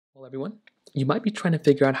Well, everyone, you might be trying to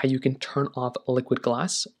figure out how you can turn off liquid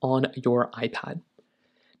glass on your iPad.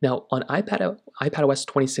 Now, on iPadOS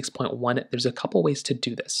 26.1, there's a couple ways to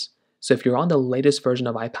do this. So if you're on the latest version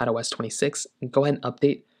of iPadOS 26, go ahead and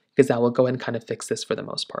update because that will go ahead and kind of fix this for the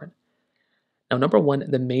most part. Now, number one,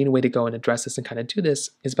 the main way to go and address this and kind of do this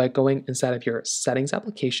is by going inside of your settings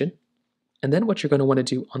application. And then what you're going to want to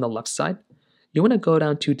do on the left side, you want to go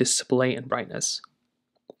down to display and brightness.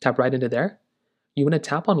 Tap right into there. You want to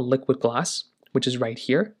tap on liquid glass, which is right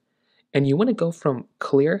here, and you want to go from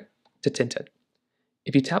clear to tinted.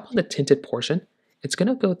 If you tap on the tinted portion, it's going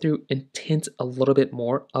to go through and tint a little bit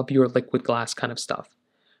more of your liquid glass kind of stuff.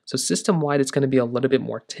 So system-wide, it's going to be a little bit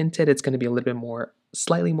more tinted. It's going to be a little bit more,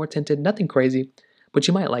 slightly more tinted, nothing crazy, but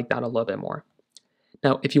you might like that a little bit more.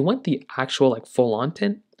 Now, if you want the actual like full-on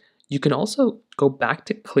tint, you can also go back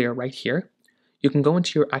to clear right here. You can go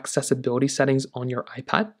into your accessibility settings on your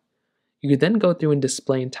iPad. You can then go through and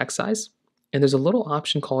display and text size, and there's a little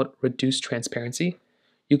option called reduce transparency.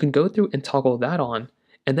 You can go through and toggle that on,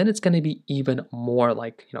 and then it's going to be even more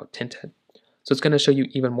like, tinted. So it's going to show you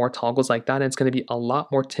even more toggles like that, and it's going to be a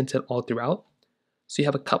lot more tinted all throughout. So you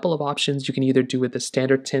have a couple of options you can either do with the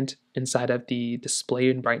standard tint inside of the display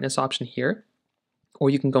and brightness option here,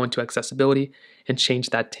 or you can go into accessibility and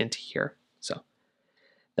change that tint here. So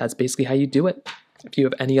that's basically how you do it. If you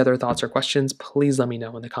have any other thoughts or questions, please let me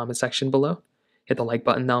know in the comment section below. Hit the like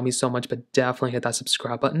button, that'll mean so much, but definitely hit that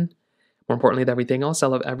subscribe button. More importantly than everything else, I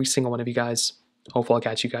love every single one of you guys. Hopefully I'll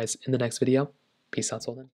catch you guys in the next video. Peace out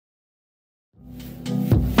till then.